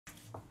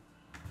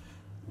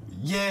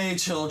Yay,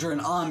 children,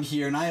 I'm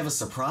here and I have a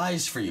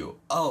surprise for you.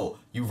 Oh,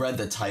 you read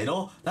the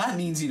title? That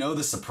means you know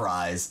the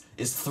surprise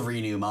is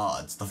 3 new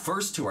mods. The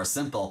first 2 are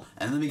simple,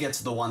 and then we get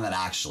to the one that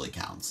actually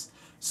counts.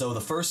 So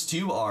the first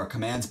 2 are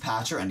commands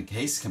patcher and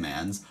case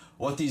commands.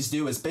 What these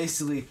do is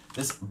basically,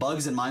 this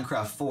bugs in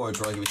Minecraft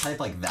Forge where like if you type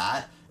like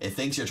that, it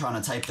thinks you're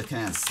trying to type the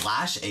command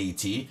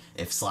 /AT,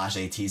 if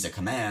 /AT is a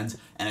command,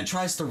 and it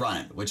tries to run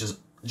it, which is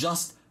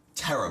just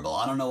terrible.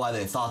 I don't know why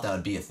they thought that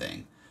would be a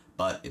thing.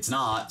 But it's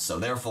not, so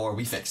therefore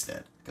we fixed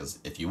it. Because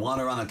if you want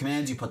to run a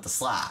command, you put the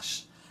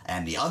 /.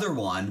 And the other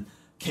one,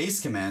 case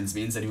commands,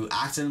 means that if you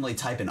accidentally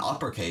type in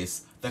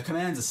uppercase, the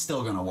command is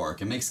still going to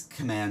work. It makes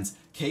commands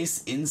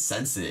case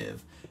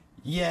insensitive.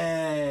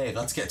 Yay!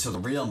 Let's get to the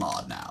real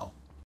mod now.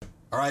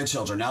 Alright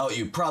children, now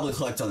you probably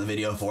clicked on the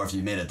video for if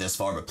you made it this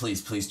far, but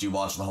please do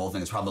watch the whole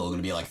thing. It's probably going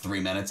to be like 3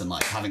 minutes, and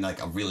like having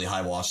like a really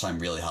high watch time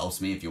really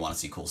helps me if you want to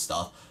see cool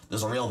stuff.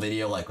 There's a real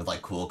video like with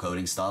like cool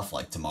coding stuff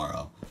like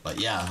tomorrow. But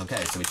yeah,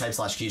 okay, so we type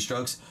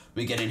 /Keystrokes.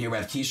 We get in here, we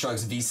have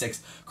Keystrokes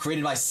V6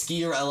 created by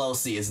Skier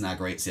LLC. Isn't that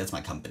great? See, that's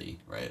my company,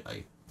 right?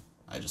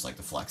 I just like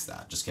to flex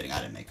that. Just kidding, I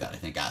didn't make that. I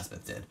think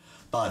Asbeth did.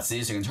 But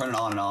see, so you can turn it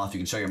on and off. You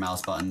can show your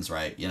mouse buttons,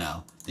 right? You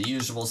know, the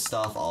usual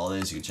stuff, all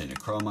it is. You can change your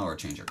chroma or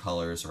change your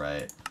colors,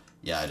 right?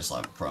 Yeah, I just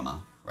like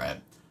chroma, right?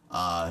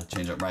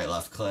 Change it right,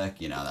 left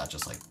click, you know, that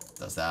just like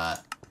does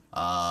that.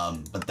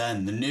 But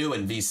then the new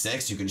in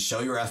V6, you can show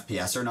your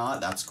FPS or not.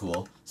 That's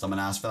cool. Someone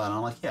asked for that, and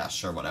I'm like, yeah,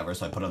 sure, whatever.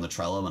 So I put it on the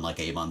Trello, and like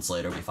 8 months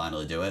later, we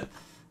finally do it.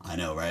 I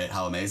know, right?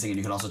 How amazing. And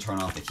you can also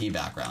turn off the key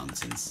background,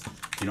 since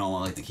you don't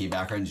want like the key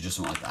background, you just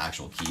want like the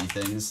actual key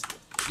things.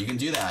 You can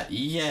do that.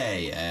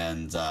 Yay!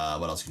 And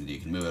what else can you do?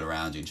 You can move it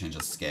around. You can change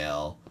the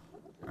scale.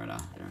 Or no,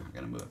 I'm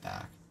gonna move it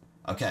back.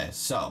 Okay,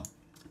 so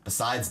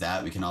besides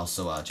that, we can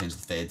also change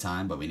the fade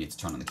time, but we need to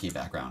turn on the key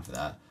background for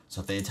that.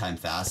 So fade time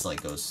fast,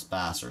 like goes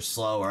fast or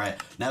slow. All right,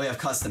 now we have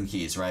custom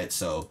keys, right?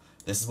 So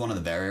this is one of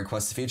the very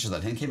requested features that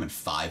I think came in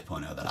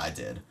 5.0 that I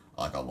did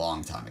like a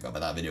long time ago, but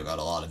that video got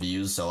a lot of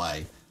views, so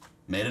I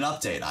made an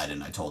update.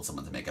 I told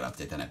someone to make an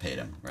update, then I paid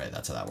him, right?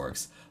 That's how that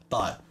works.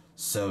 But,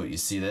 so you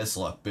see this,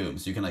 look, boom.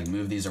 So you can like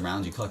move these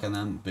around, you click on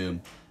them,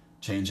 boom,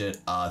 change it.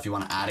 If you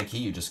want to add a key,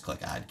 you just click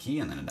add key,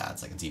 and then it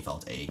adds like a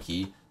default A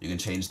key. You can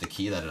change the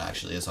key that it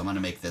actually is. So I'm gonna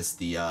make this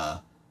the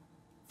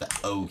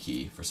O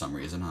key for some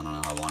reason. I don't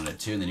know how I wanted it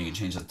to. And then you can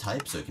change the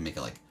type, so you can make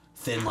it like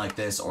thin like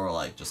this, or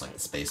like just like the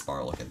space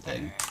bar looking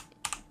thing,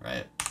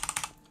 right?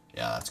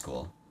 Yeah, that's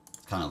cool.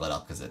 It's kind of lit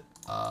up because it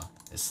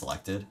is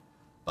selected,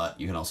 but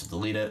you can also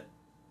delete it.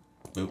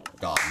 Boop,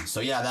 gone. So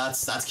yeah,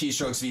 that's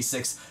Keystrokes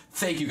V6.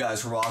 Thank you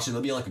guys for watching.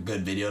 There'll be like a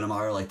good video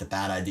tomorrow, like the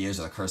bad ideas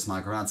or the cursed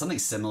microphone, something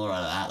similar to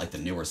that, like the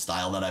newer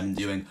style that I'm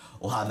doing.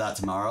 We'll have that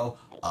tomorrow.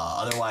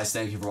 Otherwise,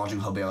 thank you for watching.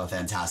 Hope you have a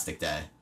fantastic day.